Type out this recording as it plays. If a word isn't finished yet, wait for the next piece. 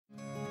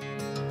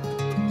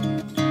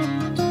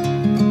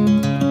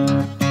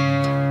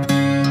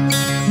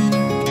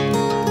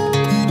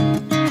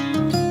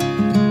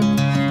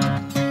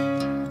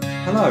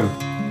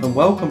and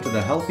welcome to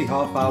the Healthy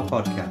Half Hour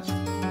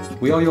podcast.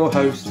 We are your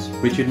hosts,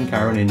 Richard and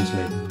Karen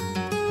Inslee.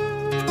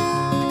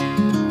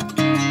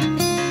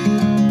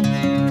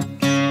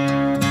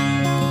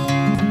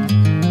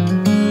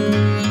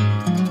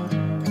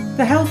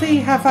 The Healthy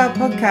Half Hour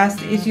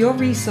podcast is your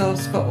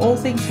resource for all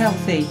things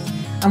healthy,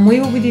 and we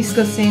will be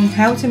discussing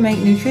how to make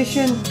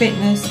nutrition,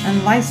 fitness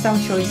and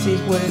lifestyle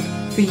choices work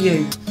for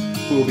you.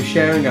 We will be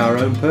sharing our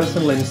own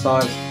personal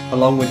insights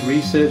along with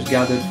research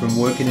gathered from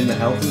working in the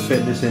health and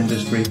fitness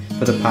industry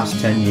for the past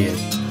 10 years.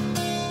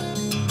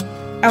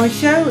 Our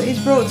show is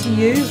brought to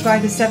you by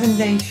the 7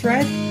 Day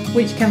Shred,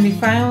 which can be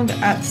found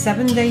at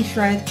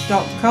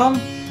 7dayshred.com,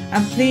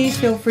 and please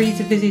feel free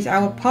to visit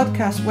our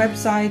podcast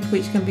website,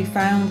 which can be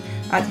found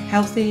at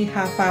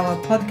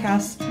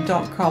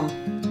healthyhalfhourpodcast.com.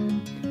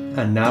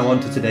 And now on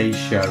to today's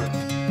show.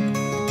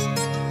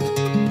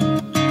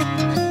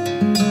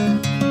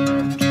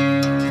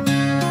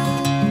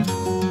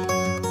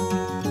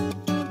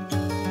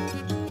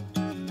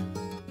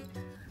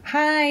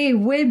 Hi,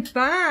 we're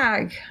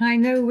back. I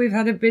know we've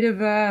had a bit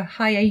of a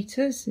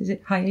hiatus. Is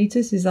it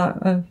hiatus? Is that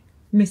a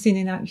missing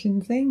in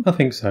action thing? I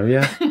think so,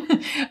 yeah.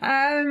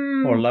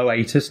 Or low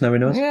hiatus,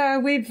 knowing us. Yeah,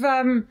 we've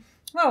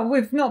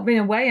not been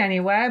away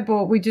anywhere,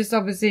 but we just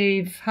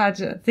obviously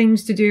had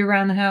things to do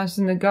around the house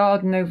and the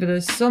garden over the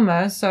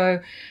summer.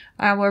 So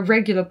our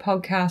regular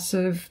podcasts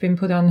have been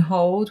put on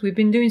hold. We've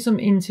been doing some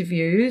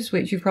interviews,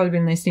 which you've probably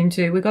been listening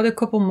to. We've got a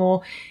couple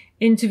more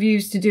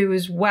interviews to do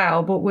as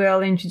well, but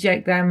we'll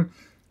interject them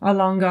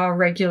along our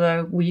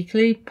regular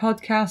weekly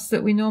podcasts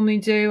that we normally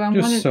do. And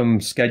just some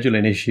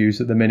scheduling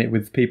issues at the minute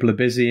with people are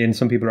busy and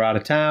some people are out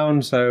of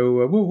town,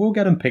 so we'll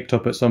get them picked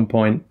up at some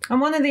point. And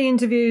one of the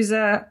interviews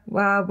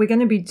we're going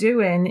to be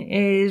doing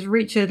is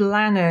Richard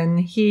Lannon.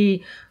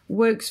 He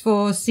works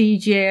for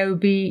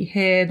CJOB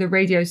here, the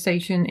radio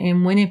station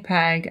in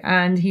Winnipeg,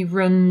 and he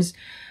runs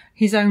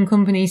his own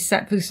company,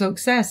 Set for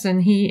Success,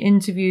 and he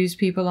interviews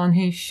people on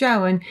his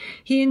show. And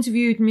he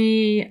interviewed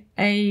me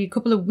a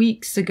couple of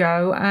weeks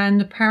ago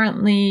and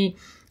apparently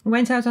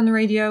went out on the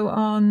radio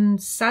on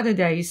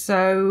Saturday.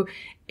 So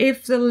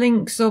if the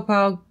link's up,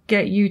 I'll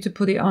get you to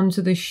put it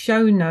onto the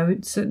show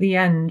notes at the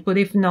end. But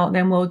if not,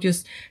 then we'll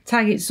just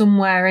tag it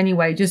somewhere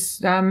anyway.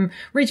 Just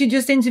Richard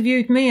just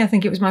interviewed me. I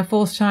think it was my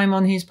fourth time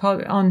on his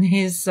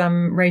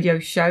radio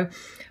show.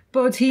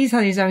 But he's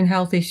had his own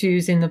health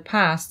issues in the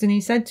past. And he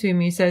said to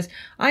me, he says,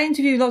 I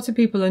interview lots of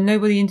people and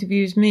nobody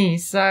interviews me.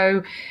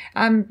 So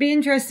be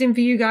interesting for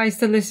you guys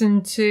to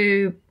listen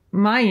to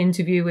my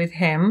interview with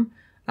him.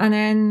 And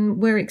then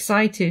we're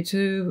excited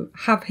to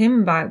have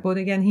him back. But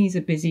again, he's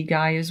a busy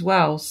guy as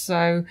well.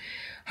 So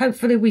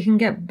hopefully we can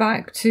get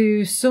back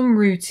to some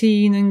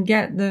routine and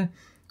get the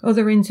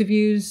other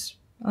interviews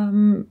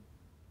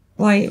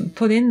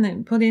put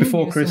in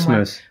before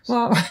Christmas.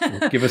 Well,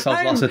 give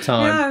ourselves lots of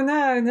time.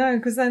 No,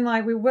 because then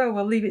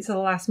we'll leave it to the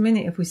last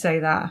minute if we say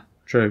that.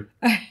 True.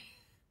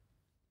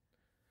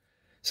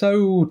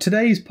 So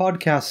today's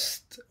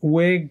podcast,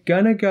 we're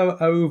gonna go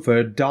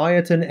over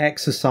diet and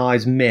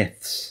exercise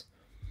myths,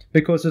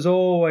 because there's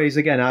always,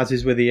 again, as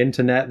is with the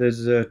internet,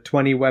 there's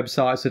 20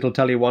 websites that'll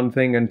tell you one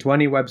thing and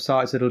 20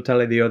 websites that'll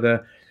tell you the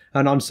other,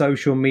 and on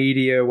social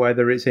media,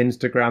 whether it's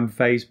Instagram,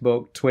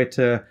 Facebook,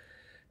 Twitter,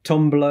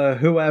 Tumblr,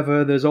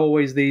 whoever, there's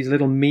always these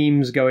little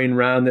memes going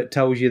around that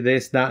tells you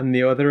this, that and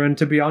the other, and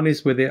to be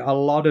honest with it, a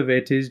lot of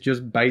it is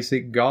just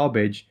basic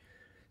garbage.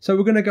 So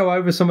we're going to go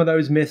over some of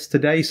those myths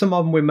today. Some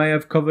of them we may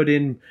have covered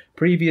in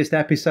previous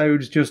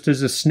episodes just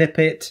as a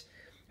snippet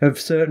of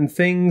certain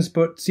things,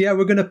 but yeah,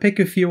 we're going to pick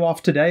a few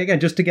off today,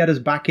 again, just to get us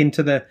back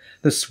into the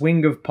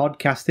swing of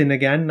podcasting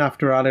again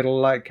after our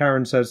little, like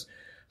Karen says,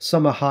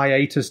 summer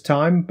hiatus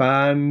time.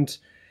 And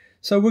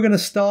so we're going to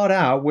start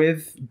out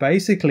with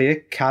basically a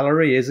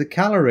calorie is a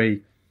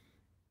calorie.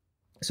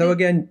 So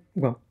again,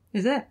 well...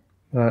 Is it?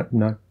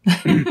 No.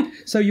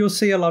 So you'll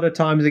see a lot of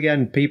times,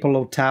 again, people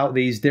will tout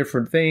these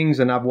different things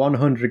and have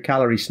 100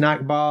 calorie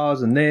snack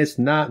bars and this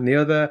and that and the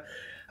other.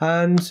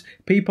 And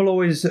people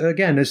always,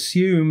 again,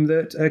 assume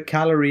that a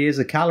calorie is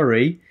a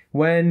calorie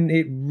when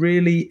it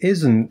really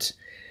isn't.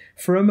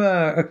 From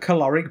a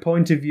caloric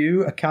point of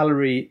view, a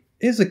calorie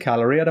is a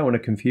calorie. I don't want to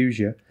confuse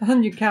you.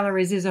 100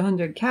 calories is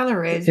 100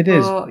 calories. It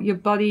is. But your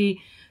body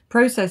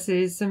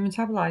processes and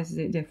metabolizes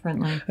it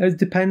differently. It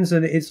depends,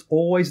 and it's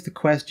always the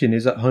question,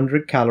 is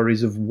 100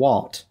 calories of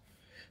what?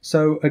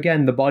 So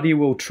again, the body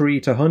will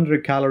treat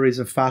 100 calories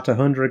of fat,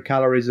 100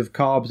 calories of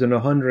carbs, and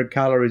 100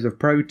 calories of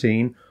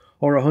protein,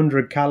 or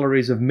 100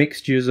 calories of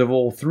mixtures of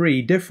all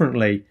three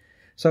differently.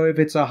 So if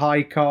it's a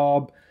high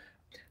carb,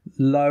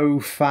 low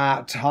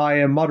fat,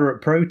 higher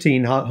moderate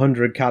protein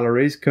 100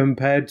 calories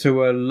compared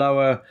to a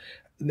lower,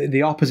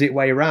 the opposite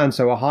way around,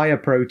 so a higher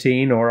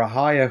protein or a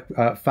higher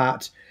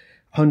fat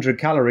 100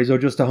 calories, or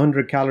just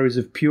 100 calories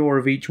of pure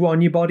of each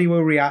one, your body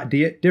will react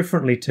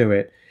differently to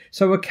it.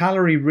 So a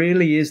calorie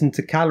really isn't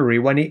a calorie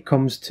when it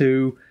comes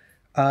to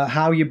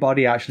how your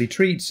body actually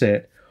treats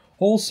it.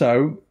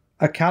 Also,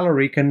 a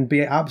calorie can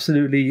be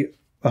absolutely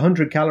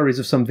 100 calories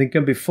of something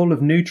can be full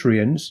of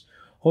nutrients,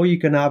 or you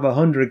can have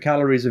 100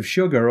 calories of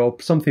sugar or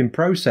something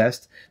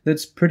processed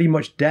that's pretty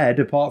much dead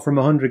apart from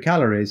 100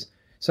 calories.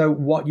 So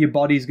what your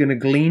body's going to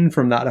glean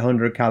from that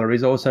 100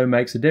 calories also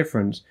makes a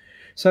difference.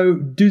 So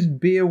just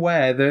be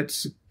aware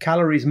that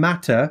calories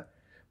matter,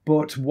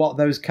 but what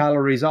those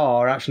calories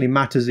are actually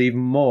matters even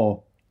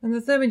more. And the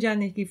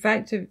thermogenic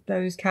effect of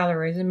those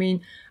calories, I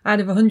mean, out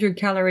of 100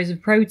 calories of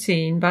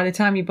protein, by the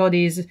time your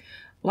body is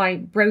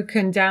like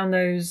broken down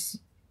those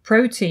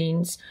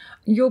proteins,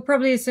 you'll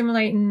probably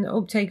assimilate and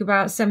uptake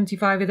about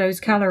 75 of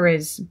those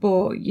calories.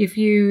 But if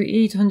you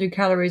eat 100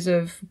 calories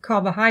of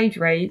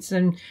carbohydrates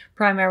and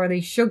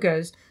primarily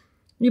sugars,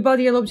 your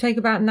body will uptake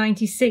about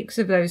 96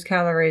 of those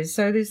calories.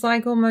 So there's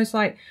like almost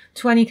like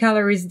 20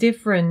 calories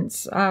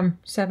difference.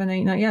 7,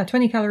 8, 9, yeah,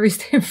 20 calories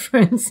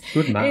difference.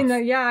 Good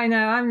math. Yeah, I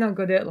know. I'm not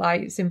good at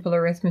like simple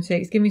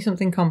arithmetics. Give me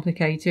something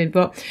complicated.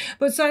 But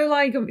so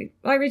like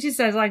Richard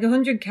says, like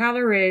 100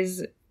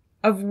 calories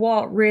of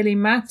what really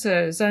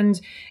matters. And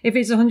if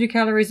it's 100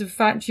 calories of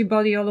fat, your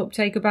body will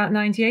uptake about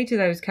 98 of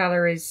those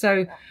calories.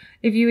 So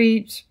if you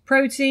eat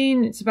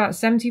protein, it's about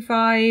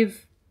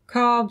 75.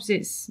 Carbs,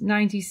 it's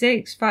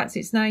 96. Fats,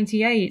 it's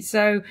 98.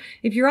 So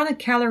if you're on a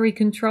calorie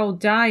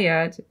controlled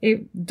diet,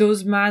 it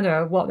does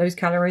matter what those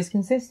calories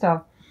consist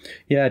of.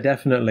 Yeah,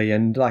 definitely.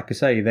 And like I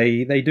say,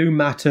 they do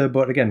matter,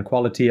 but again,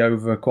 quality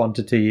over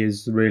quantity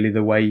is really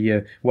the way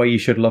you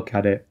should look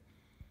at it.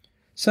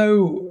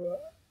 So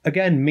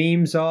again,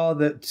 memes are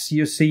that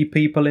you see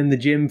people in the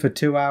gym for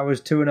 2 hours,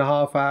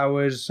 2.5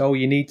 hours. Oh,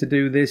 you need to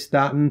do this,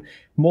 that, and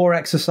more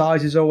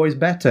exercise is always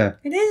better.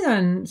 It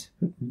isn't.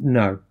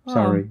 No,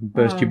 sorry,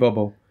 burst your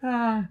bubble.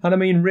 And I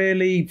mean,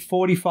 really,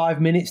 45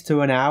 minutes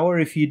to an hour,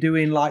 if you're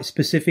doing like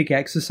specific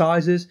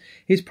exercises,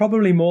 is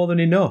probably more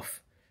than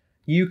enough.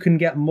 You can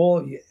get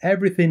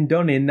everything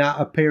done in that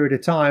a period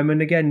of time.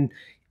 And again,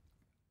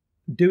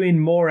 doing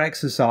more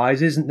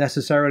exercise isn't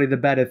necessarily the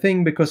better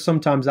thing, because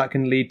sometimes that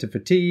can lead to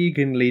fatigue,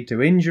 can lead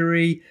to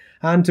injury.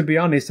 And to be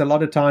honest, a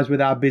lot of times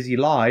with our busy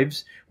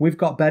lives, we've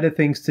got better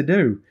things to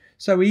do.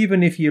 So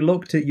even if you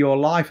looked at your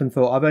life and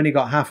thought, I've only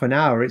got half an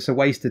hour, it's a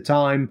waste of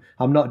time,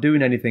 I'm not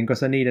doing anything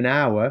because I need an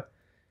hour,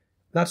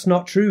 that's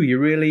not true. You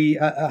really,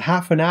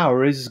 half an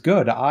hour is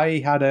good. I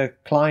had a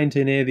client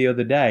in here the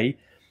other day,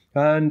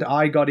 and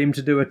I got him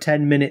to do a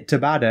 10-minute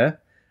Tabata,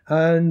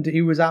 and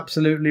he was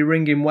absolutely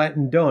wringing wet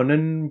and done.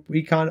 And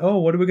we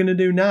what are we going to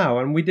do now?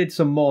 And we did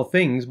some more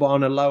things, but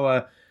on a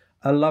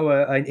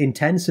lower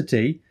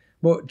intensity.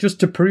 But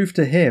just to prove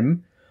to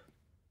him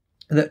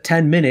that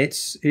 10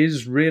 minutes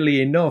is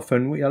really enough.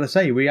 And we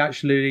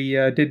actually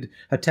did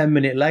a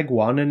 10-minute leg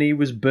one, and he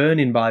was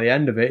burning by the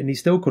end of it, and he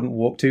still couldn't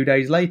walk 2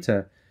 days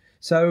later.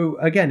 So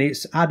again,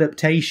 it's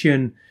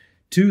adaptation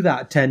to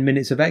that 10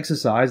 minutes of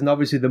exercise. And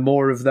obviously the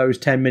more of those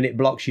 10-minute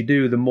blocks you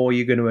do, the more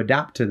you're going to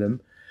adapt to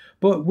them.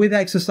 But with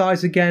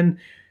exercise, again,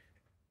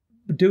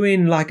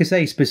 doing, like I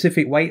say,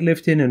 specific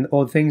weightlifting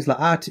or things like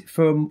that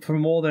for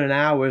more than an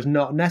hour is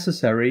not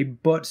necessary.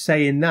 But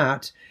saying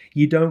that,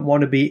 you don't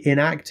want to be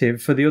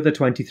inactive for the other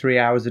 23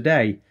 hours a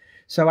day.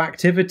 So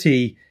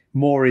activity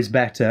more is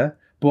better,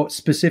 but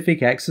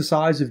specific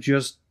exercise of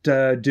just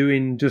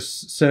doing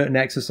just certain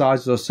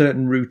exercises or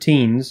certain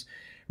routines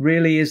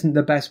really isn't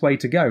the best way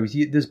to go.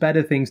 There's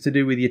better things to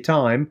do with your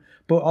time,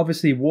 but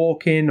obviously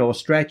walking or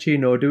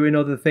stretching or doing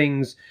other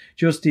things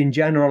just in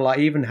general, like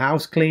even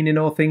house cleaning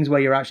or things where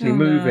you're actually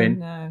moving.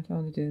 No, I don't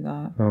want to do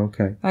that. Oh,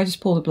 okay. I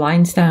just pull the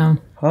blinds down,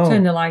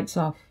 turn the lights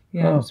off.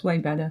 Yeah, it's way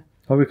better.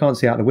 Oh, we can't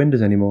see out the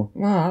windows anymore.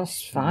 Well,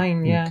 that's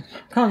fine, yeah.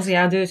 Can't see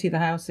how dirty the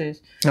house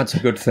is. That's a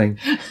good thing.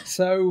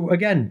 So,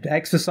 again,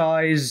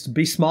 exercise,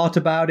 be smart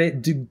about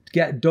it,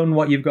 get done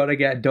what you've got to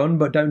get done,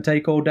 but don't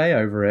take all day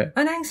over it.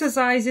 And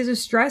exercise is a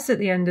stress at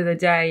the end of the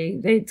day.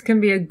 It can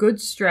be a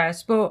good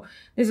stress, but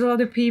there's a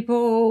lot of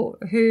people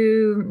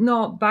who,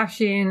 not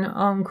bashing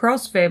on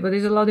CrossFit, but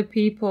there's a lot of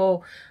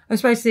people,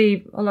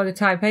 especially a lot of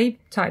type A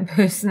type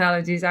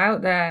personalities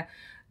out there,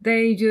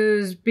 they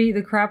just beat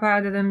the crap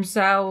out of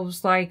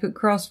themselves, like at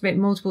CrossFit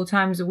multiple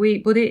times a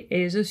week, but it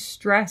is a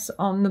stress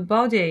on the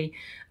body,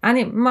 and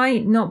it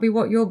might not be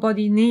what your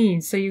body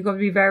needs. So you've got to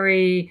be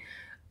very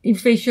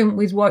efficient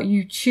with what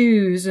you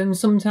choose. And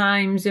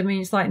sometimes, I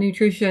mean, it's like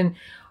nutrition.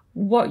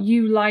 What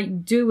you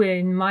like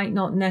doing might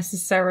not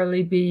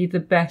necessarily be the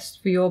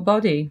best for your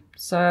body.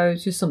 So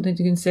it's just something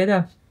to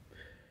consider.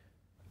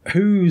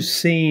 Who's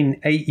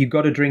seen you've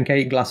got to drink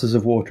 8 glasses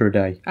of water a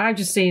day? I've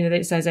just seen that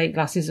it says 8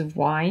 glasses of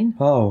wine.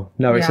 Oh,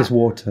 no, it says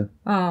water.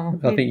 Oh.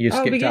 I think you skipped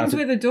out. It begins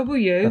with a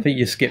W. I think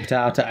you skipped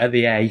out at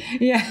the A.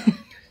 Yeah.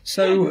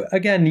 So,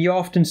 again, you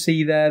often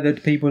see there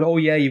that people,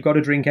 you've got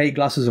to drink 8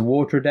 glasses of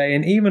water a day.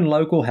 And even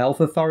local health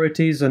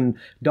authorities and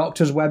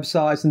doctors'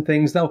 websites and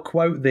things, they'll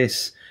quote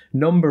this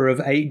number of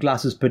 8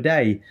 glasses per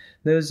day.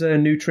 There's a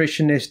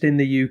nutritionist in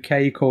the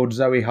UK called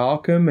Zoe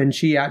Harcum, and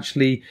she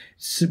actually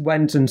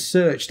went and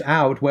searched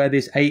out where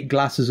this 8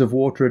 glasses of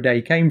water a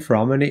day came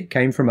from, and it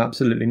came from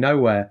absolutely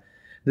nowhere.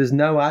 There's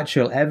no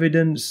actual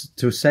evidence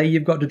to say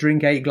you've got to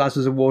drink 8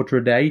 glasses of water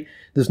a day.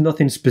 There's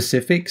nothing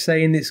specific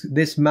saying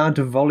this amount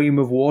of volume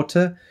of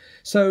water.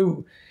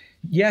 So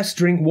yes,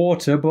 drink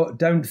water, but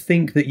don't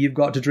think that you've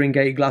got to drink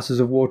 8 glasses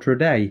of water a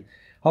day.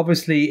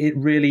 Obviously, it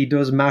really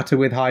does matter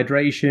with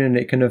hydration.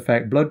 It can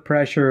affect blood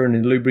pressure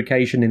and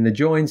lubrication in the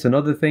joints and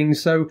other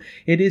things. So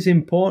it is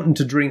important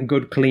to drink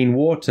good, clean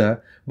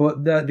water.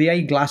 But the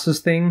 8 glasses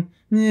thing,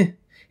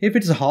 if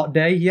it's a hot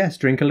day, yes,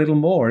 drink a little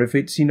more.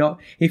 If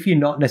you're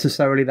not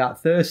necessarily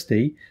that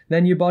thirsty,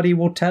 then your body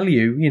will tell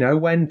you,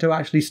 when to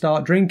actually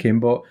start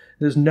drinking. But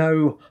there's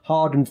no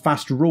hard and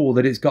fast rule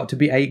that it's got to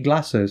be 8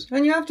 glasses.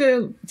 And you have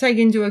to take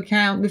into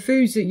account the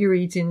foods that you're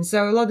eating.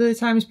 So a lot of the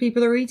times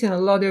people are eating a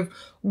lot of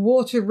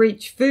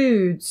water-rich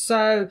foods.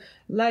 So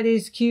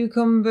lettuce,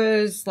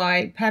 cucumbers,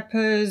 like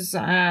peppers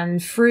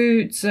and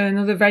fruits and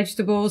other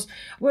vegetables.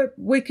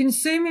 We're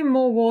consuming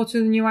more water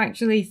than you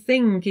actually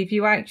think if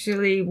you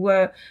actually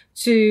were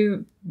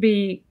to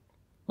be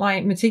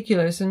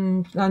meticulous,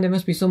 and there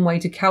must be some way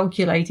to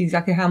calculate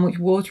exactly how much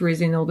water is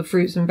in all the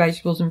fruits and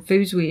vegetables and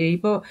foods we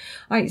eat. But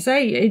like I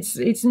say,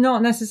 it's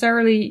not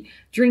necessarily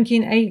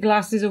drinking 8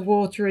 glasses of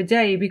water a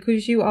day,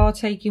 because you are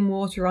taking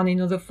water on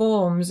in other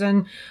forms.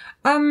 And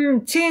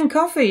tea and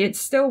coffee, it's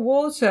still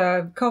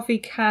water. Coffee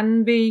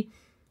can be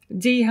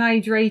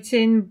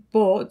dehydrating,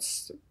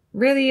 but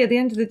really, at the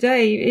end of the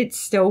day, it's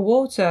still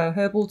water,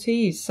 herbal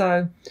teas.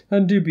 So,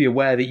 and do be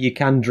aware that you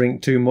can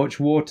drink too much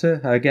water.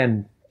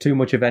 Again, too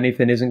much of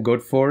anything isn't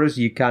good for us.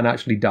 You can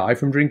actually die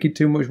from drinking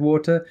too much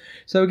water.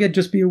 So again,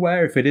 just be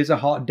aware, if it is a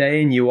hot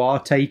day and you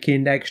are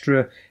taking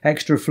extra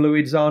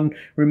fluids on,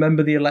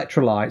 remember the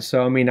electrolytes.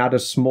 So add a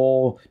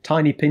small,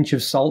 tiny pinch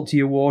of salt to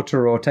your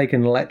water, or take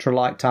an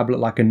electrolyte tablet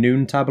like a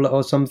Noon tablet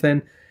or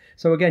something.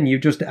 So again, you're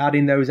just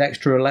adding those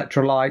extra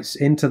electrolytes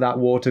into that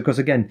water, because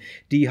again,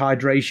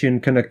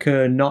 dehydration can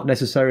occur not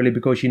necessarily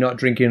because you're not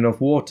drinking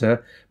enough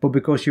water, but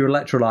because your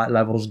electrolyte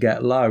levels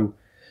get low.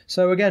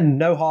 So again,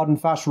 no hard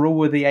and fast rule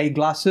with the 8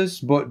 glasses,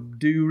 but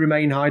do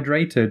remain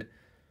hydrated.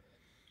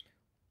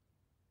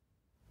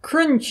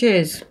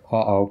 Crunches.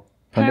 Uh-oh.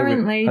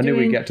 Apparently, I knew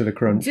we'd get to the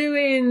crunch.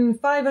 Doing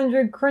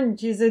 500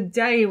 crunches a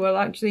day will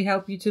actually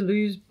help you to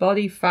lose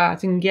body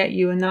fat and get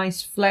you a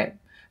nice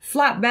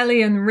flat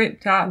belly and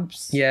ripped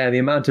abs. Yeah, the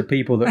amount of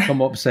people that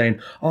come up saying,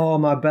 "Oh,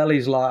 my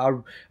belly's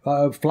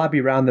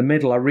flabby around the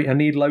middle. I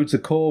need loads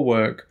of core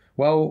work."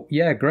 Well,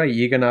 yeah, great.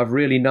 You're going to have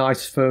really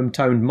nice, firm,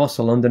 toned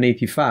muscle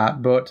underneath your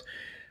fat, but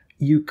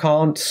you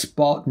can't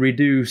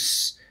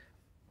reduce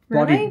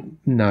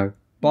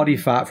body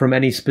fat from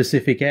any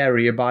specific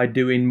area by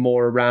doing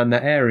more around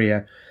that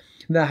area.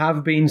 There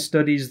have been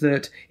studies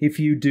that if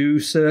you do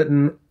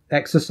certain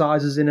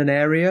exercises in an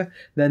area,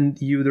 then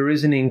there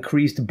is an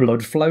increased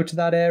blood flow to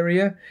that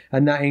area,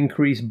 and that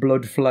increased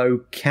blood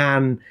flow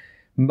can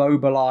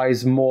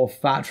mobilize more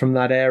fat from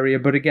that area.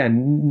 But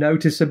again,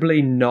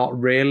 noticeably, not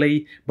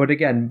really. But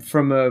again,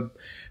 from a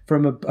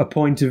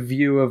point of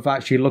view of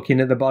actually looking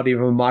at the body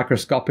from a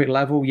microscopic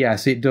level,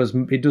 yes, it does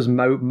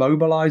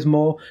mobilize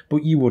more,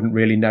 but you wouldn't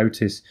really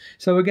notice.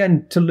 So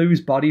again, to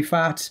lose body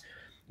fat,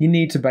 you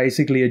need to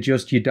basically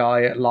adjust your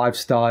diet,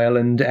 lifestyle,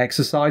 and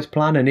exercise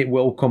plan, and it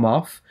will come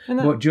off.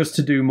 But just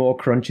to do more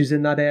crunches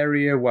in that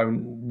area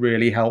won't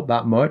really help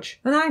that much.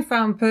 And I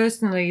found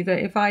personally that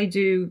if I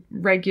do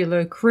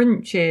regular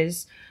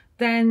crunches,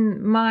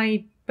 then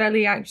my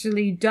belly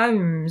actually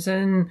domes.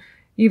 And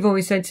you've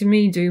always said to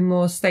me, do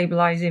more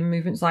stabilizing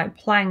movements like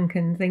plank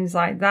and things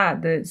like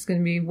that. That's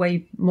going to be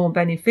way more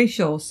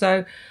beneficial.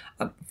 So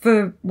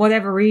for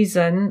whatever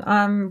reason,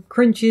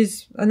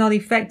 crunches are not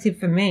effective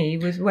for me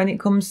when it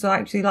comes to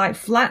actually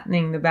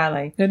flattening the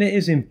belly. And it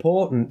is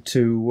important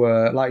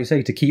to, like you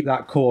say, to keep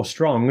that core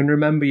strong. And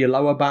remember, your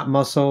lower back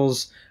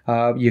muscles,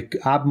 your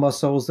ab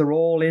muscles, they're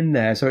all in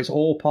there. So it's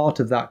all part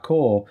of that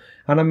core.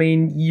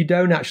 And you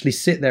don't actually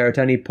sit there at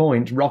any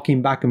point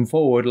rocking back and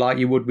forward like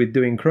you would with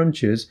doing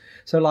crunches.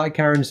 So like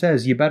Karen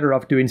says, you're better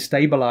off doing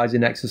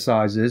stabilizing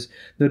exercises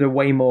that are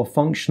way more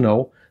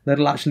functional,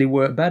 that'll actually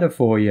work better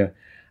for you.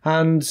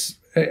 And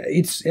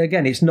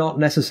it's not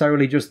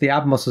necessarily just the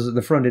ab muscles at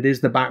the front, it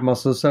is the back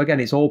muscles. So again,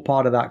 it's all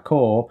part of that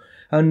core,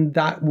 and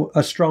that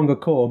a stronger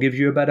core gives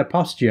you a better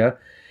posture.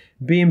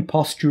 Being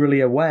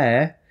posturally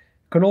aware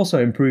can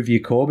also improve your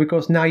core,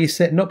 because now you're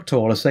sitting up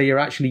taller, so you're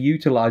actually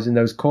utilizing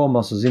those core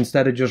muscles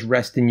instead of just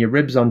resting your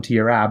ribs onto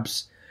your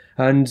abs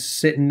and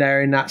sitting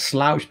there in that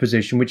slouch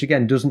position, which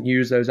again doesn't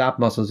use those ab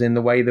muscles in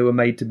the way they were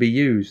made to be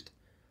used.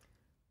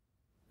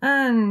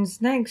 And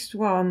next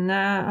one,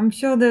 I'm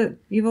sure that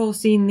you've all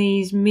seen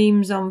these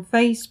memes on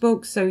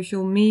Facebook,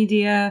 social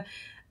media,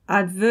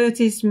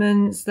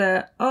 advertisements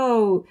that,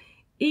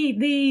 eat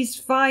these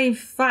 5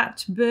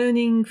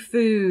 fat-burning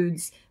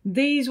foods.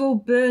 These will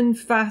burn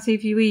fat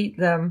if you eat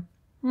them.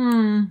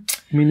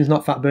 There's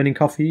not fat-burning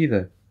coffee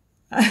either.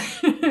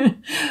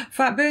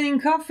 Fat-burning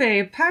coffee.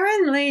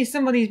 Apparently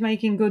somebody's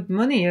making good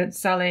money at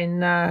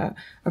selling a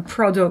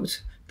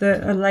product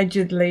that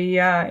allegedly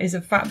is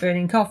a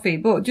fat-burning coffee.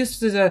 But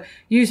just as a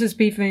useless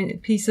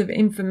piece of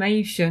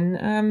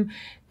information,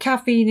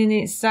 caffeine in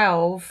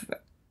itself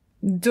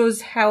does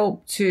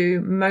help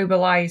to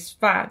mobilize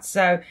fat.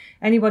 So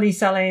anybody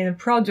selling a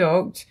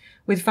product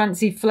with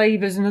fancy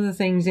flavors and other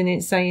things in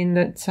it saying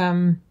that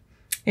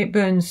it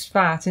burns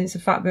fat and it's a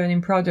fat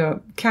burning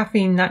product.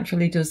 Caffeine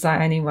naturally does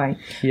that anyway.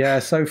 Yeah,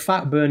 so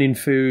fat burning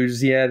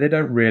foods, yeah, they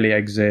don't really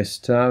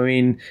exist. I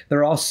mean,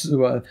 there are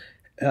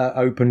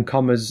open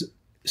commas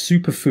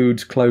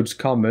superfoods, closed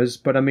commas,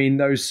 but I mean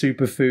those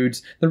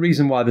superfoods, the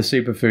reason why they're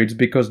superfoods is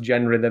because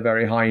generally they're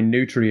very high in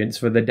nutrients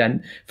for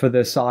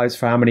the size,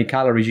 for how many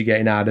calories you're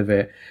getting out of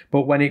it.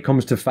 But when it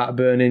comes to fat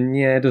burning,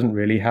 yeah, it doesn't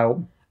really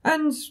help.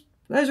 And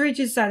as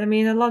Richard said, I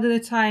mean, a lot of the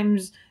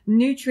times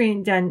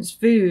nutrient dense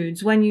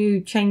foods, when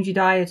you change your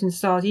diet and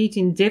start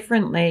eating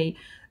differently,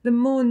 the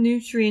more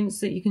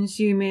nutrients that you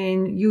consume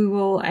in, you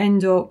will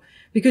end up,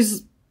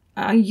 because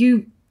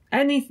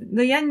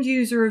the end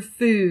user of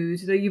food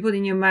that you put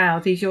in your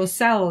mouth is your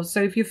cells.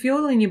 So if you're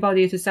fueling your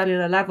body at a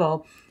cellular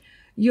level,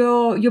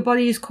 your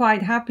body is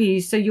quite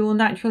happy, so you will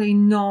naturally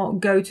not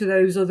go to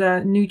those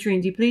other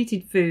nutrient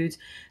depleted foods.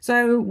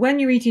 So when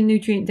you're eating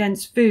nutrient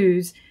dense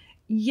foods,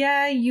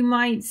 yeah, you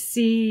might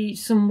see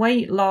some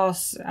weight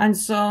loss and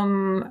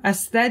some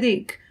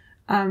aesthetic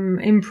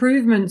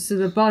improvements to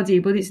the body,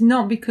 but it's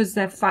not because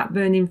they're fat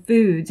burning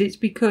foods. It's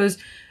because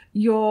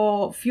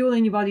you're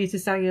fueling your body at a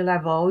cellular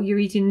level, you're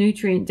eating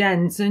nutrient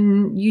dense,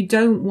 and you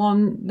don't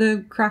want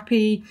the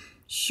crappy,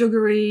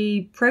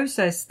 sugary,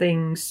 processed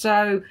things.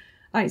 So,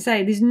 like I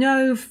say, there's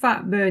no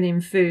fat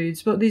burning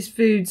foods, but there's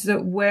foods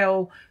that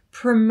will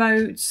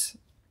promote,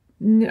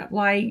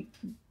 like,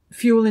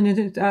 fueling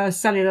at a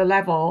cellular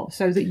level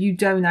so that you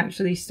don't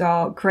actually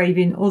start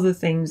craving other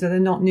things that are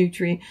not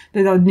nutrient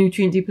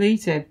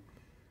depleted.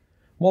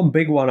 One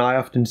big one I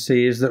often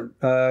see is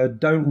that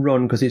don't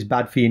run because it's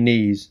bad for your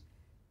knees.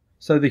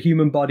 So the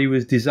human body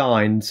was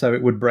designed so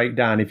it would break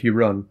down if you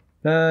run.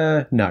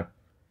 No.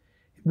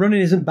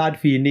 Running isn't bad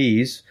for your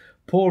knees.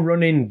 Poor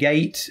running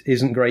gait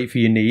isn't great for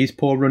your knees.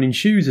 Poor running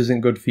shoes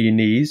isn't good for your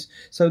knees.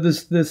 So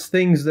there's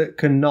things that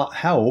can not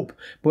help,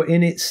 but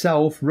in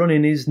itself,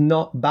 running is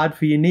not bad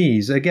for your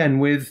knees. Again,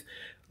 with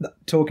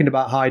talking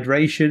about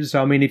hydration,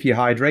 so I mean, if you're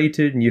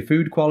hydrated and your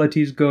food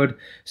quality is good,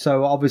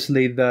 so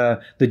obviously the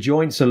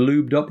joints are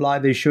lubed up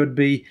like they should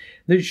be.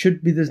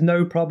 There's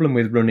no problem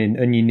with running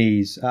and your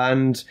knees.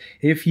 And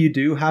if you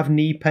do have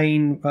knee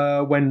pain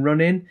when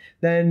running,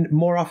 then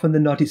more often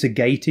than not, it's a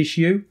gait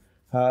issue.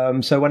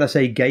 So when I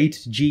say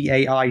gait,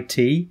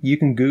 G-A-I-T, you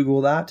can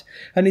Google that.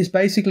 And it's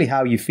basically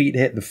how your feet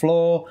hit the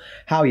floor,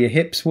 how your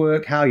hips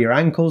work, how your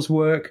ankles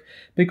work.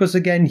 Because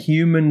again,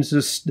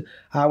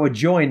 our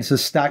joints are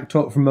stacked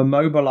up from a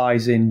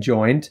mobilizing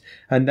joint.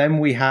 And then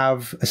we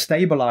have a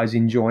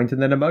stabilizing joint,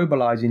 and then a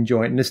mobilizing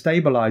joint and a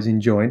stabilizing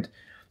joint.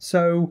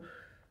 So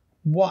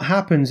what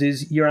happens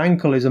is your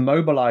ankle is a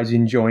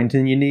mobilizing joint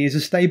and your knee is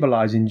a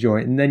stabilizing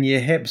joint, and then your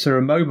hips are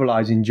a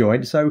mobilizing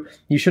joint. So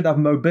you should have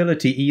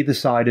mobility either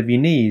side of your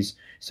knees.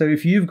 So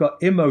if you've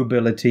got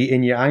immobility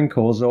in your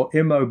ankles or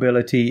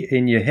immobility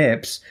in your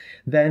hips,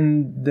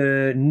 then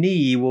the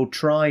knee will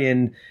try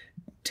and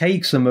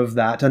take some of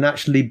that and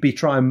actually be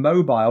trying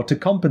mobile to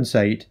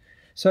compensate.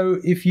 So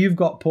if you've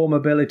got poor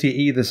mobility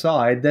either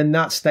side, then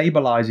that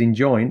stabilizing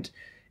joint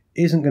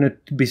isn't going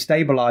to be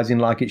stabilizing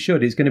like it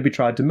should. It's going to be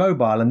tried to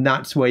mobile, and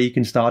that's where you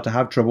can start to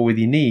have trouble with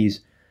your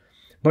knees.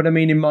 But I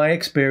mean, in my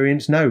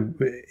experience, no,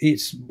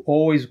 it's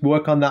always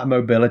work on that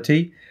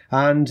mobility,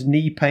 and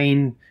knee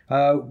pain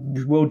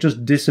will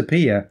just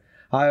disappear.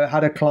 I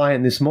had a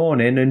client this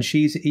morning, and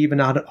she's even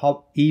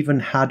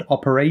had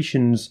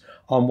operations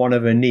on one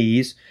of her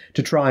knees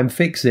to try and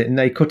fix it, and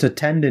they cut a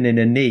tendon in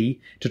her knee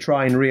to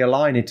try and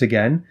realign it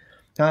again.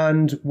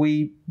 And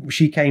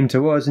she came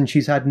to us, and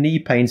she's had knee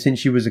pain since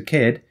she was a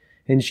kid,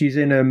 and she's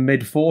in her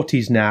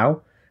mid-40s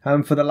now.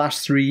 And for the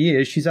last 3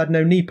 years, she's had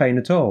no knee pain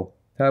at all.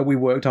 We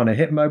worked on a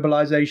hip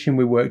mobilization.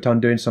 We worked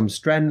on doing some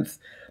strength.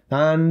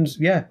 And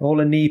yeah, all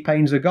her knee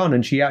pains are gone.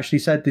 And she actually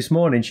said this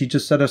morning, she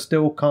just said, I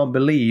still can't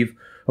believe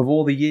of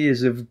all the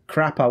years of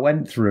crap I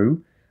went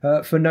through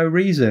for no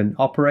reason,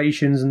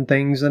 operations and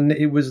things. And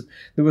there was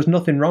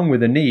nothing wrong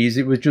with her knees.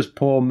 It was just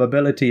poor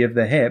mobility of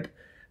the hip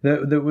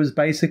that was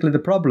basically the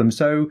problem.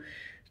 So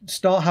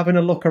start having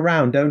a look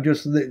around. Don't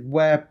just,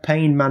 where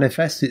pain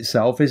manifests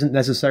itself isn't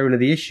necessarily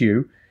the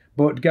issue,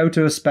 but go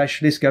to a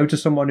specialist, go to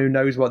someone who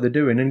knows what they're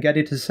doing and get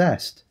it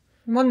assessed.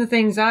 One of the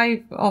things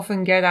I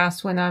often get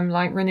asked when I'm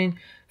like running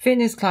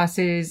fitness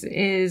classes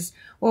is,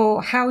 well,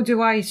 how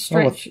do I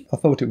stretch? I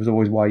thought it was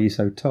always, why are you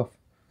so tough?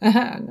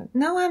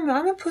 No,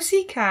 I'm a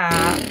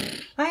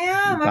pussycat. I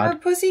am. I'm a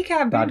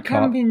pussycat boot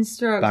camp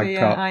instructor. Bad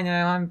cop. I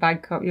know. I'm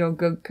bad cop. You're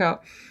good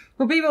cop.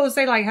 Well, people will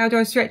say, like, how do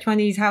I stretch my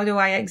knees? How do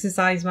I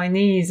exercise my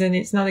knees? And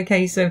it's not a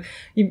case of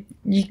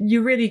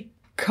you really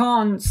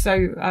can't,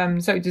 so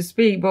to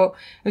speak. But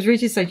as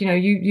Richard said,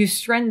 you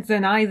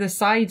strengthen either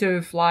side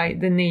of like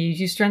the knees.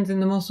 You strengthen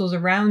the muscles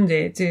around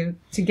it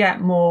to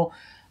get more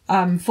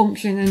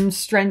function and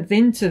strength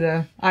into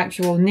the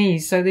actual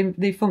knees, so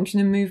they function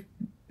and move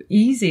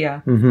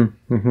easier.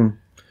 Mm-hmm. Mm-hmm.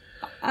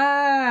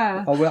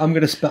 I'm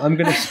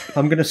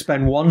gonna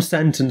spend one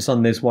sentence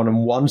on this one,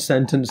 and one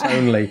sentence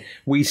only.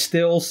 We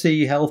still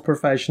see health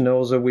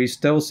professionals, or we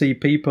still see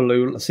people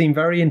who seem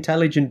very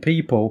intelligent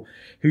people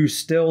who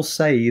still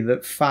say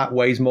that fat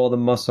weighs more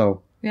than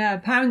muscle. Yeah, a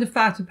pound of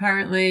fat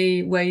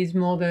apparently weighs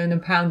more than a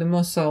pound of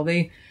muscle.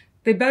 They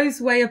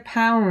both weigh a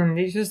pound.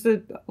 It's just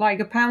that, like,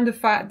 a pound of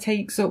fat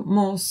takes up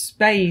more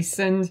space.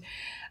 And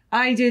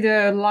I did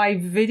a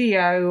live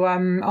video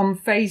on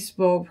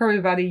Facebook probably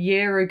about a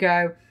year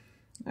ago,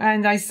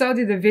 and I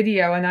started the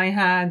video and I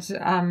had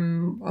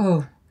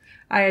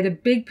a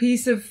big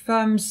piece of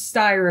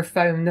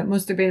styrofoam that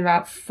must have been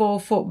about 4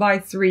 foot by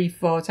 3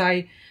 foot.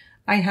 I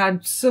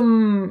had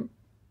some,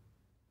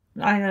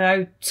 I don't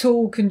know,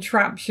 tool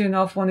contraption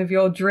off one of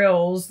your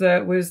drills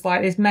that was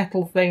like this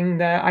metal thing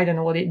that I don't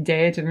know what it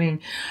did. I mean,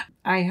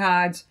 I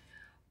had,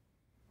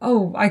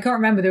 I can't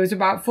remember. There was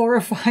about 4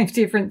 or 5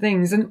 different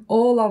things and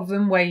all of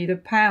them weighed a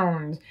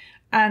pound.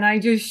 And I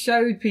just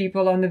showed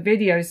people on the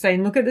video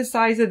saying, look at the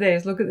size of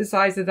this, look at the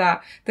size of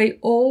that. They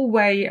all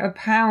weigh a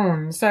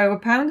pound. So a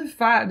pound of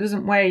fat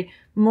doesn't weigh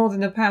more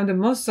than a pound of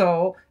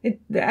muscle.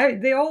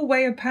 They all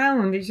weigh a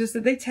pound. It's just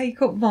that they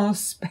take up more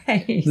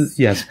space.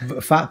 Yes,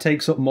 fat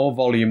takes up more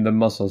volume than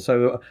muscle.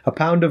 So a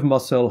pound of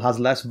muscle has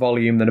less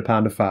volume than a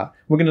pound of fat.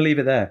 We're going to leave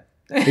it there.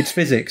 It's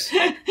physics.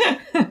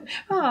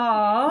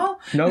 Aww.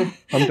 No,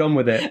 I'm done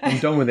with it. I'm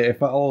done with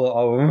it.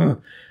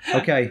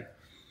 Okay.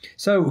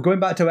 So going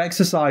back to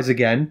exercise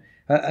again,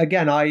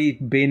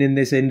 I've been in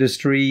this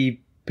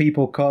industry,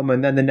 people come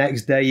and then the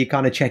next day you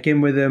kind of check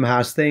in with them,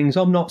 how's things?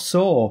 I'm not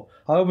sore.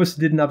 I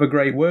obviously didn't have a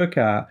great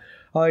workout.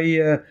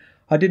 I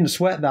didn't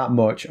sweat that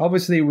much.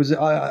 Obviously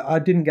I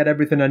didn't get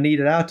everything I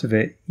needed out of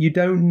it. You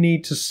don't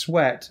need to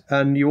sweat,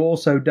 and you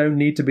also don't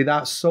need to be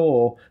that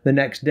sore the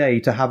next day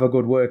to have a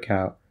good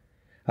workout.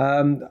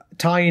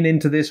 Tying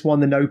into this one,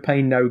 the no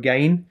pain, no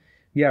gain.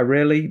 Yeah,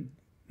 really?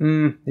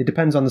 It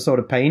depends on the sort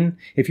of pain.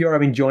 If you're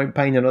having joint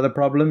pain and other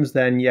problems,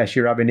 then yes,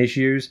 you're having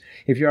issues.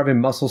 If you're having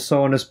muscle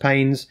soreness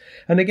pains,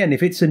 and again,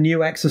 if it's a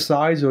new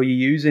exercise or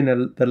you're using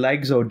the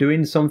legs or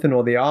doing something,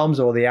 or the arms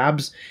or the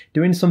abs,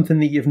 doing something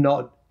that you've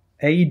not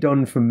A,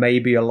 done for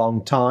maybe a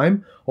long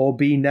time, or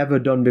B, never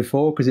done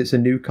before because it's a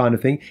new kind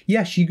of thing,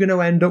 yes, you're going to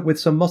end up with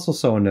some muscle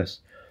soreness.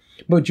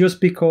 But just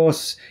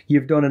because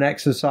you've done an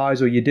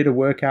exercise or you did a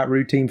workout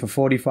routine for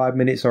 45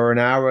 minutes or an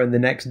hour and the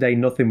next day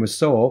nothing was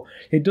sore,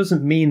 it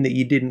doesn't mean that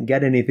you didn't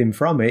get anything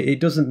from it.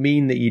 It doesn't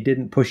mean that you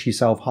didn't push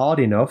yourself hard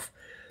enough.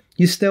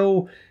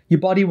 Your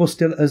body will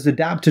still has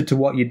adapted to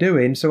what you're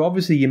doing. So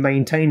obviously you're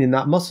maintaining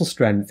that muscle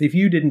strength. If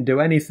you didn't do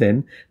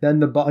anything,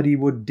 then the body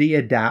would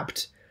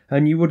de-adapt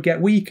and you would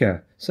get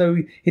weaker. So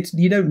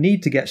you don't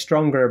need to get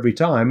stronger every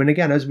time. And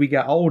again, as we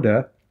get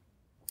older,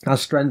 our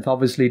strength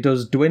obviously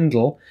does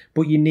dwindle,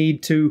 but you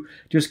need to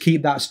just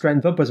keep that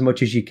strength up as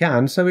much as you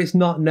can. So it's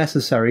not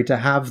necessary to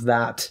have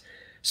that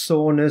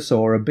soreness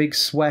or a big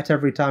sweat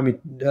every time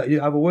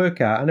you have a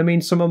workout. And I mean,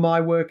 some of my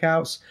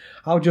workouts,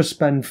 I'll just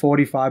spend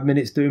 45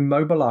 minutes doing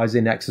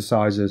mobilizing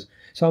exercises.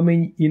 So, I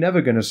mean, you're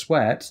never going to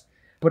sweat.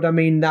 But I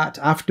mean, that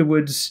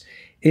afterwards,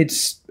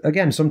 it's,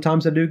 again,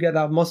 sometimes I do get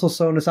that muscle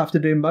soreness after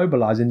doing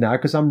mobilizing now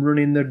because I'm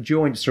running the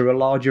joints through a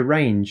larger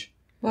range.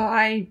 Well,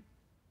 I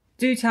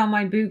do tell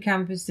my boot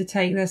campers to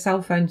take their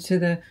cell phones to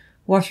the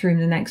washroom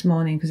the next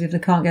morning, because if they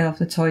can't get off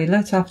the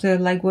toilet after a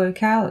leg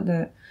workout,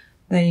 that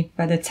they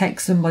better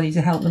text somebody to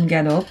help them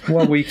get up.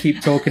 Well, we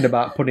keep talking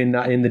about putting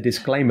that in the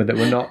disclaimer that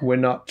we're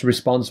not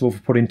responsible for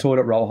putting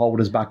toilet roll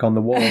holders back on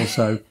the wall.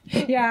 So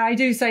yeah, I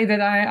do say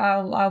that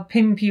I'll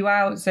pimp you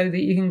out so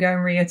that you can go and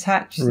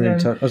reattach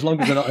them. As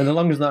long as they're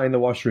not in the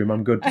washroom,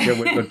 I'm good to go.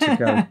 We're good to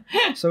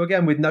go. So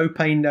again, with no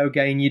pain, no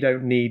gain, you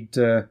don't need.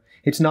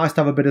 It's nice to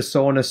have a bit of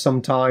soreness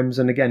sometimes,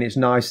 and again, it's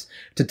nice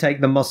to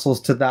take the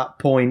muscles to that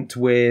point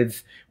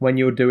with when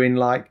you're doing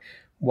like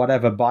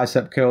whatever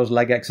bicep curls,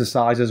 leg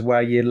exercises,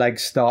 where your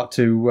legs start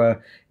to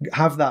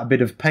have that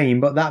bit of pain,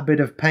 but that bit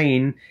of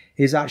pain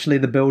is actually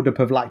the buildup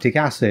of lactic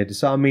acid.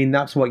 So I mean,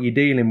 that's what you're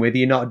dealing with.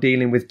 You're not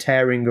dealing with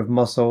tearing of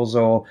muscles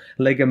or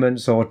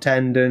ligaments or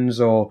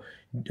tendons or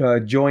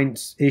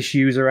joints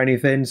issues or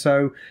anything.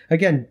 So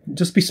again,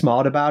 just be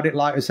smart about it.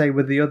 Like I say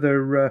with the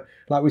other,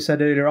 like we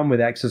said earlier on with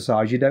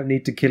exercise, you don't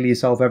need to kill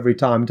yourself every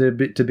time to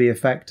be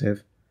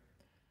effective.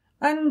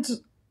 And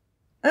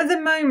at the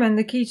moment,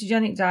 the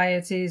ketogenic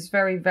diet is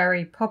very,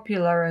 very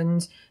popular,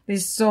 and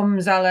there's some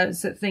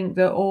zealots that think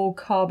that all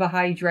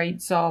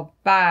carbohydrates are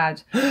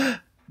bad.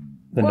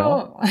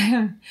 No,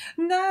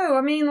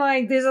 I mean,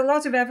 like, there's a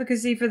lot of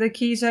efficacy for the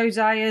keto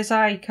diet.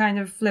 I kind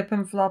of flip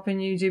and flop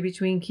and you do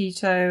between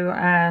keto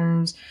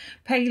and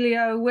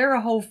paleo. We're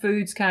a whole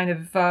foods kind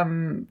of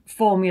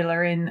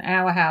formula in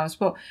our house.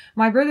 But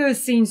my brother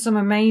has seen some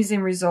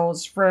amazing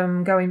results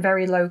from going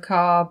very low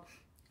carb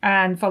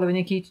and following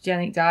a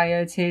ketogenic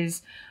diet.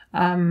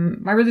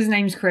 My brother's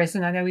name's Chris,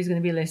 and I know he's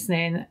going to be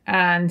listening.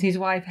 And his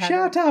wife had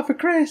shout out for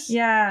Chris.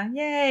 Yeah,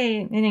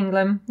 yay, in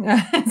England.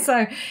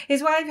 So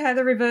his wife had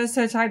reversed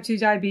her type 2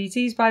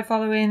 diabetes by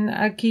following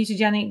a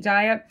ketogenic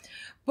diet.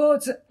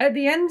 But at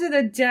the end of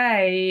the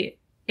day,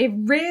 it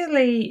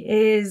really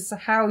is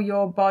how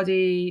your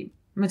body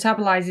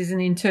metabolizes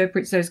and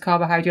interprets those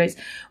carbohydrates.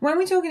 When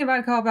we're talking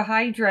about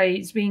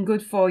carbohydrates being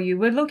good for you,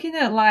 we're looking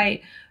at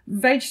like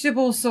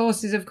vegetable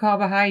sources of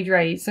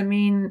carbohydrates. I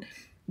mean,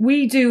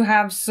 we do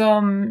have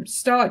some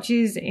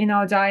starches in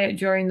our diet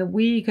during the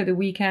week. Or the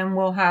weekend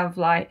we'll have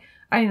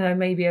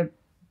maybe a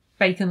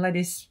bacon,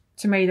 lettuce,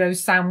 tomato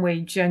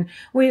sandwich. And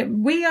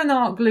we are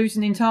not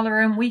gluten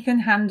intolerant. We can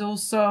handle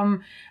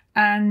some.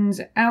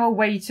 And our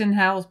weight and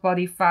health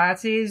body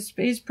fat is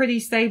pretty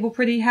stable,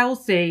 pretty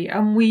healthy.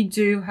 And we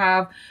do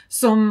have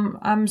some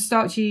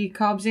starchy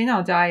carbs in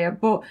our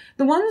diet. But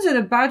the ones that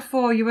are bad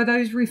for you are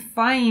those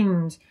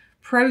refined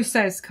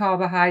processed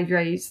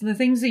carbohydrates, the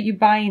things that you're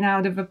buying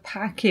out of a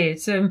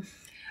packet.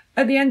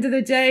 At the end of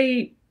the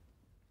day,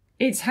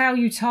 it's how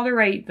you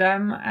tolerate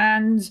them.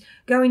 And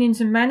going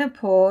into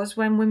menopause,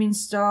 when women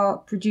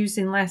start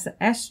producing less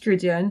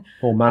estrogen.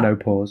 Or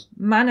menopause.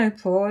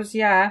 Menopause,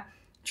 yeah.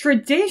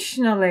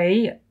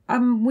 Traditionally,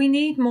 we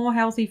need more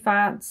healthy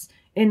fats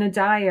in the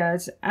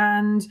diet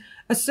and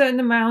a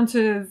certain amount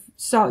of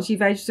starchy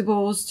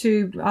vegetables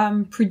to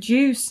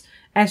produce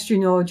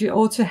estrogen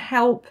or to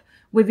help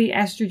with the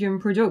estrogen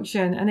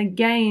production. And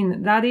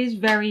again, that is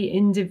very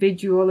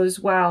individual as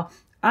well.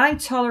 I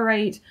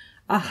tolerate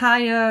a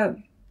higher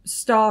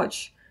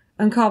starch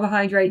and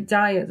carbohydrate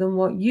diet than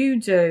what you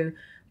do,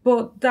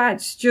 but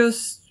that's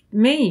just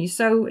me.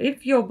 So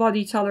if your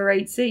body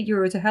tolerates it,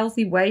 you're at a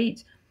healthy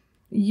weight,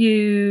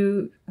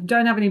 you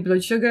don't have any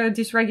blood sugar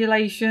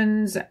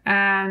dysregulations,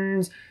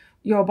 and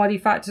your body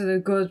fat's at a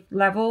good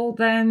level,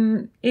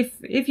 then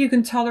if you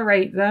can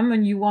tolerate them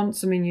and you want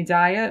some in your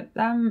diet,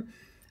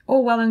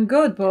 all well and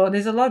good. But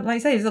there's a lot, like I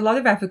say, there's a lot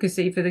of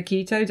efficacy for the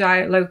keto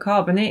diet, low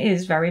carb, and it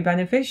is very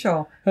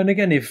beneficial. And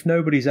again, if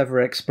nobody's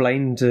ever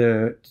explained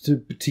to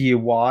you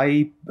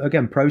why,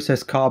 again,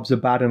 processed carbs are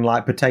bad and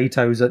like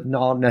potatoes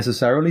aren't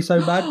necessarily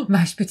so bad.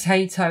 Mashed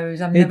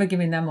potatoes, I'm never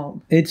giving them up.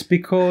 It's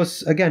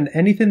because, again,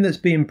 anything that's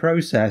being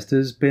processed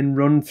has been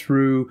run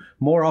through,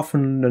 more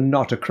often than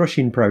not, a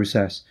crushing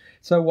process.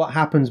 So what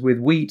happens with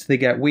wheat, they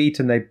get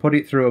wheat and they put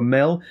it through a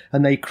mill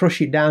and they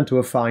crush it down to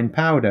a fine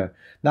powder.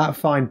 That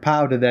fine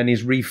powder then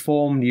is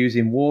reformed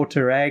using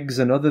water, eggs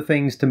and other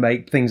things to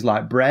make things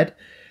like bread.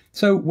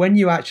 So when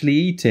you actually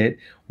eat it,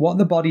 what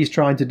the body is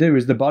trying to do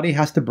is the body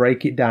has to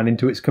break it down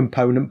into its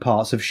component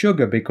parts of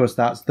sugar, because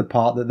that's the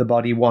part that the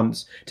body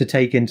wants to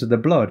take into the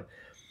blood.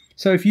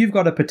 So if you've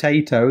got a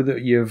potato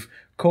that you've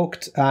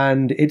cooked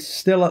and it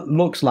still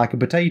looks like a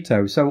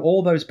potato, so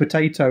all those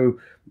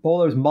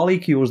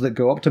molecules that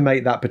go up to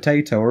make that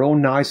potato are all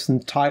nice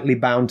and tightly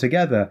bound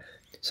together.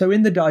 So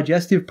in the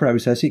digestive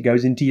process, it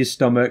goes into your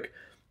stomach,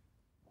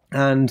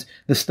 and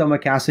the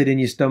stomach acid in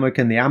your stomach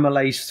and the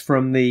amylase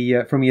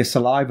from your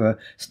saliva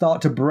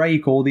start to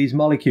break all these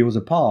molecules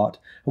apart.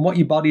 And what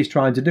your body is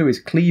trying to do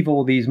is cleave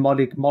all these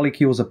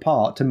molecules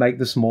apart to make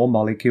the small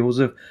molecules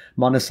of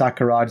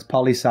monosaccharides,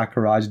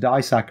 polysaccharides,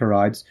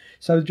 disaccharides.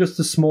 So just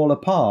the smaller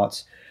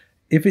parts.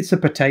 If it's a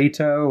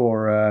potato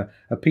or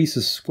a piece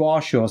of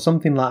squash or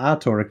something like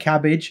that, or a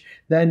cabbage,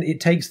 then it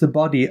takes the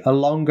body a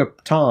longer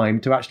time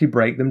to actually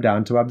break them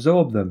down to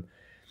absorb them.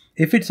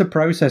 If it's a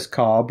processed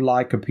carb,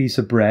 like a piece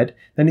of bread,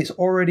 then it's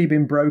already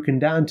been broken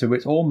down to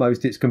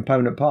almost its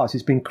component parts.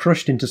 It's been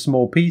crushed into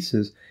small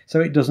pieces,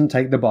 so it doesn't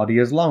take the body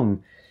as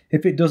long.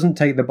 If it doesn't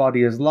take the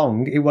body as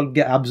long, it will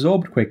get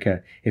absorbed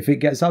quicker. If it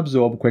gets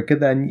absorbed quicker,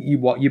 then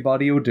what your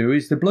body will do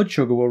is the blood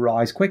sugar will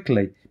rise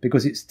quickly,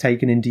 because it's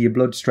taken into your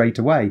blood straight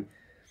away.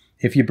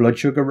 If your blood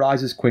sugar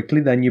rises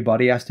quickly, then your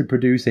body has to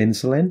produce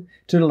insulin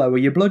to lower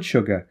your blood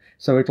sugar.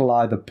 So it'll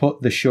either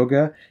put the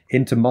sugar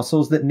into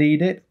muscles that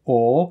need it,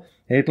 or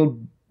it'll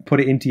put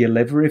it into your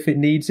liver if it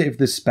needs it. If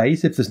there's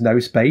space, if there's no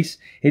space,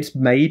 it's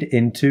made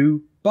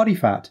into body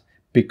fat,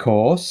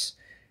 because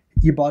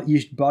your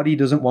body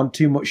doesn't want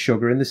too much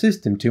sugar in the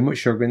system. Too much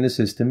sugar in the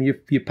system,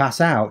 you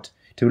pass out.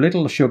 Too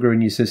little sugar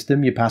in your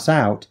system, you pass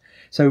out.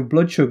 So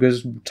blood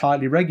sugar's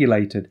tightly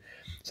regulated.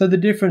 So the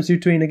difference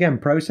between, again,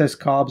 processed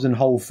carbs and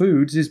whole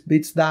foods is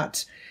it's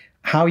that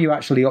how you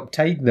actually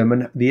uptake them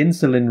and the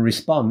insulin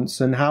response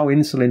and how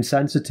insulin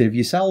sensitive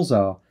your cells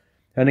are.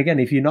 And again,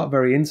 if you're not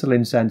very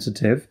insulin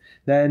sensitive,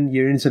 then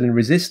you're insulin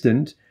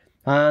resistant.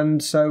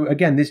 And so,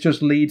 again, this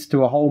just leads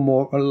to a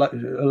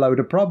load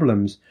of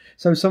problems.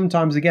 So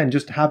sometimes, again,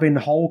 just having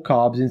whole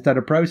carbs instead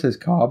of processed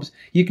carbs,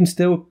 you can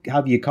still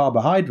have your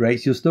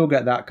carbohydrates. You'll still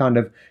get that kind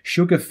of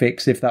sugar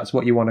fix, if that's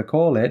what you want to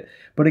call it.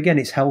 But again,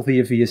 it's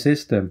healthier for your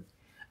system.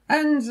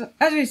 And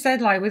as we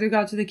said, with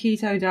regard to the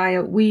keto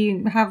diet,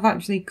 we have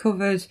actually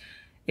covered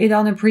it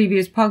on a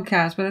previous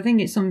podcast, but I think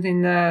it's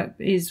something that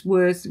is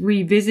worth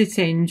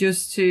revisiting,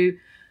 just to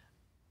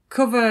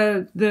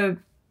cover the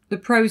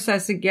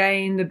process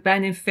again, the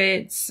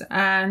benefits,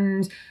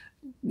 and,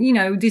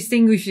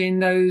 distinguishing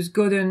those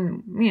good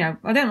and,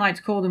 I don't like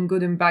to call them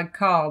good and bad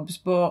carbs,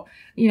 but,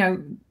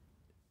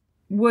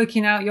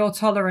 working out your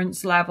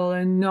tolerance level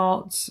and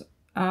not,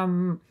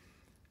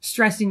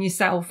 stressing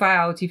yourself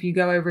out if you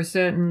go over a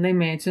certain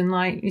limit, and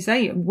like you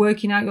say,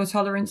 working out your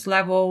tolerance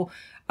level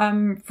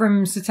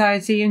from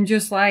satiety and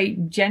just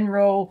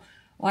general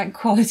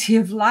quality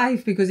of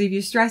life. Because if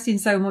you're stressing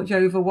so much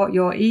over what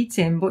you're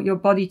eating, but your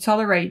body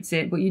tolerates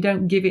it, but you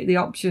don't give it the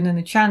option and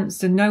the chance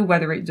to know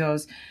whether it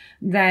does,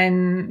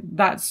 then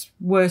that's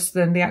worse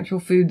than the actual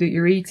food that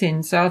you're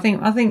eating. So I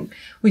think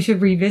we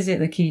should revisit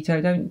the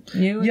keto, don't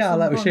you? Yeah,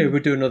 like we should.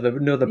 We'll do another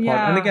pod.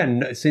 Yeah. And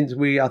again, since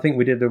I think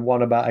we did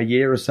one about a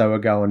year or so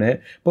ago on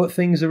it, but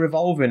things are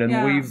evolving, and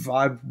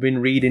I've been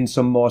reading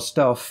some more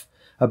stuff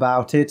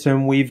about it,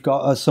 and we've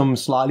got some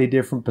slightly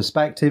different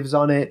perspectives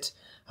on it.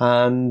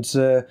 And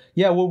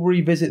we'll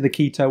revisit the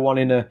keto one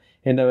in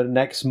the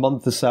next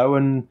month or so,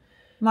 and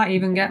might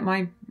even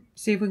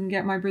see if we can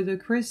get my brother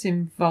Chris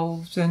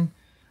involved. And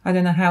I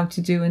don't know how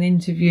to do an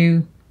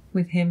interview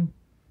with him.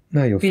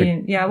 No,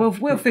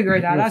 we'll figure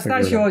it out.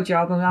 That's your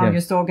job, and I'll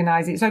just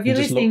organise it. So if you're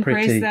listening,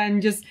 Chris, then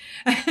just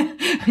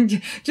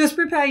just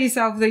prepare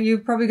yourself that you're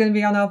probably going to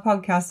be on our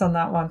podcast on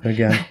that one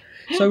again.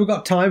 So we've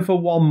got time for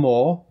one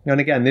more,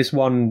 and again, this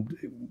one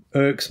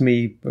irks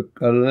me.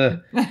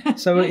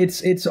 So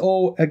it's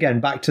all again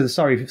back to the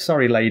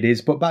sorry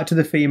ladies, but back to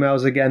the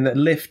females again. That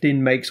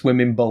lifting makes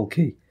women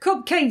bulky.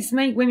 Cupcakes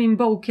make women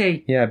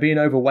bulky. Yeah, being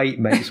overweight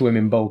makes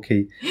women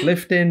bulky.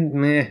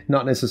 Lifting,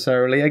 not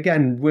necessarily.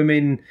 Again,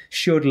 women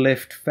should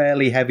lift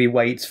fairly heavy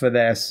weights with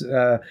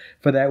their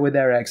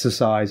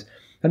exercise.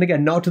 And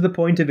again, not to the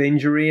point of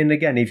injury. And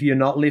again, if you're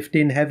not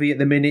lifting heavy at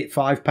the minute,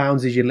 5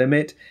 pounds is your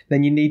limit,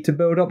 then you need to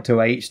build up to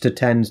 8s, to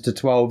 10s, to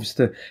 12s,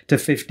 to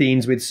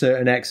 15s with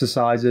certain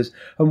exercises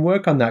and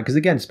work on that. Because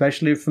again,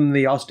 especially from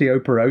the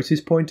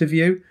osteoporosis point of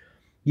view,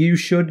 you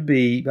should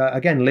be,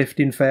 again,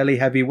 lifting fairly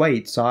heavy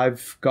weights.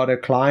 I've got a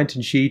client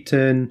and she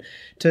turned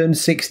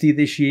 60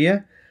 this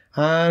year.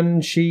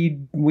 And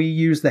we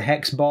use the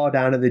hex bar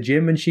down at the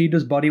gym, and she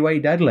does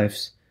bodyweight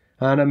deadlifts.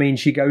 And I mean,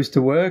 she goes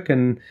to work,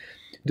 and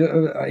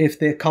if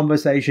the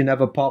conversation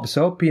ever pops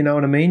up, you know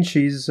what I mean?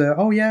 She's, I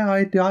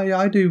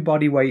do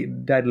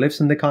bodyweight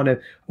deadlifts. And they kind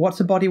of, what's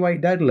a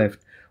bodyweight deadlift?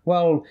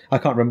 Well, I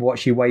can't remember what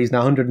she weighs now,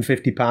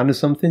 150 pounds or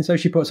something. So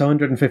she puts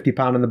 150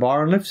 pounds on the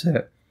bar and lifts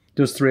it.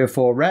 Does 3 or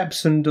 4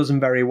 reps and does them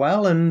very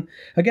well. And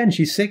again,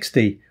 she's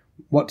 60.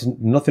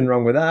 Nothing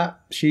wrong with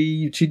that.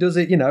 She does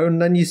it,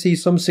 and then you see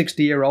some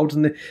 60-year-olds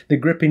and they're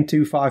gripping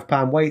 2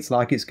 5-pound weights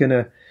like it's going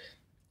to,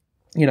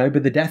 be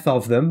the death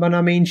of them. And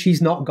I mean,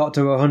 she's not got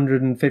to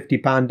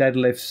 150-pound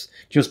deadlifts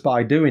just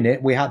by doing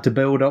it. We had to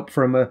build up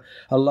from a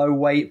low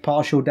weight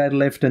partial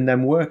deadlift and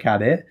then work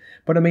at it.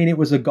 But I mean, it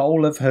was a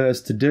goal of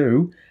hers to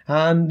do,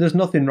 and there's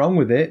nothing wrong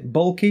with it.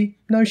 Bulky?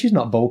 No, she's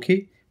not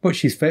bulky, but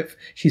she's fit.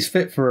 She's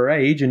fit for her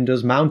age and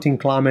does mountain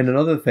climbing and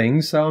other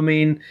things. So I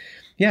mean,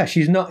 yeah,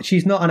 she's not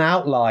an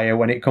outlier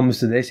when it comes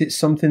to this. It's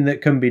something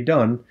that can be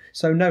done.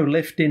 So no,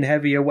 lifting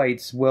heavier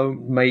weights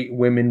won't make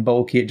women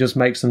bulky. It just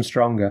makes them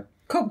stronger.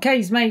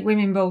 Cupcakes make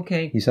women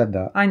bulky. You said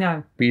that. I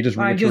know. But you just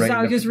reiterated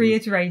I was just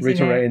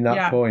reiterating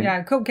that point.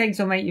 Yeah, cupcakes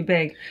will make you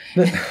big.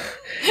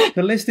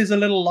 The list is a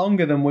little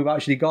longer than we've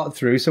actually got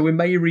through, so we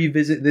may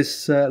revisit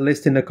this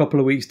list in a couple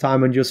of weeks'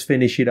 time and just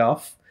finish it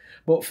off.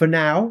 But for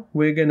now,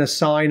 we're going to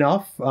sign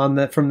off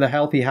from the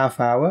Healthy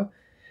Half Hour.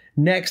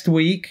 Next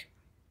week...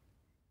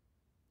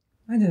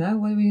 I don't know.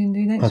 What are we going to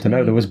do next week? I don't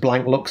know. There was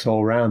blank looks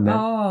all around then.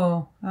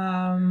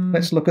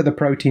 Let's look at the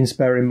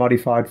protein-sparing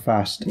modified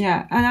fast.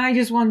 Yeah, and I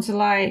just want to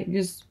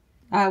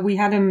we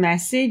had a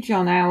message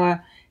on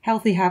our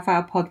Healthy Half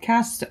Hour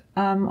podcast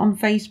on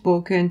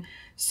Facebook, and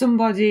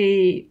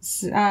somebody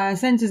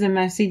sent us a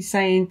message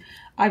saying,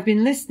 I've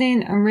been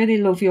listening and really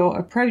love your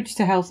approach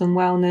to health and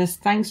wellness.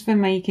 Thanks for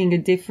making a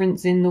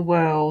difference in the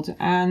world.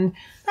 And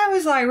that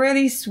was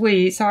really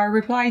sweet. So I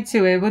replied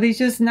to it, but it's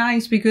just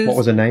nice because... What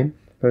was her name?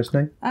 First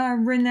name?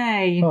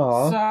 Renee.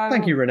 Oh,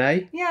 thank you,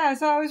 Renee. Yeah,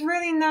 so it was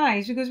really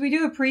nice because we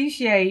do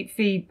appreciate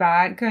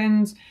feedback,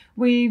 and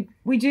we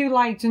do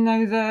like to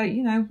know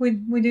that,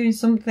 we're doing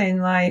something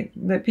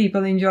that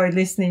people enjoy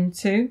listening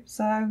to.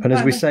 So, and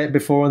as we say it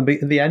before at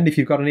the end, if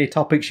you've got any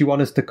topics you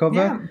want us to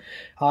cover,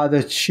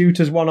 either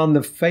shoot us one on the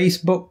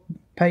Facebook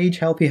page,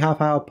 Healthy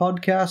Half Hour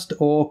Podcast,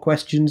 or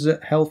questions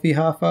at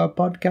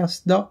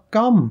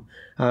healthyhalfhourpodcast.com.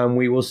 And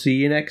we will see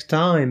you next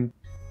time.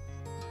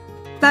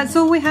 That's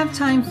all we have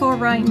time for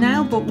right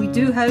now, but we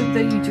do hope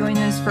that you join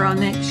us for our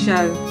next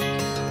show.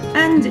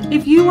 And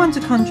if you want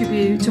to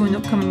contribute to an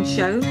upcoming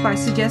show by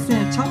suggesting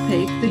a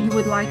topic that you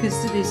would like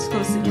us to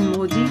discuss in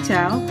more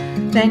detail,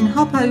 then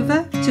hop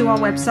over to our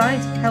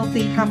website,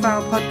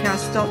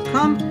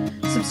 healthyhalfhourpodcast.com,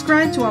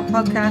 subscribe to our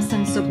podcast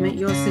and submit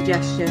your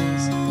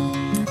suggestions.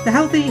 The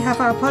Healthy Half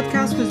Hour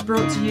Podcast was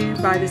brought to you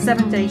by the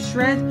 7 Day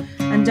Shred,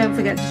 and don't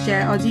forget to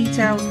share our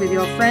details with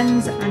your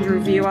friends and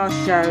review our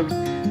show.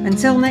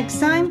 Until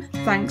next time,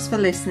 thanks for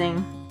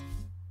listening.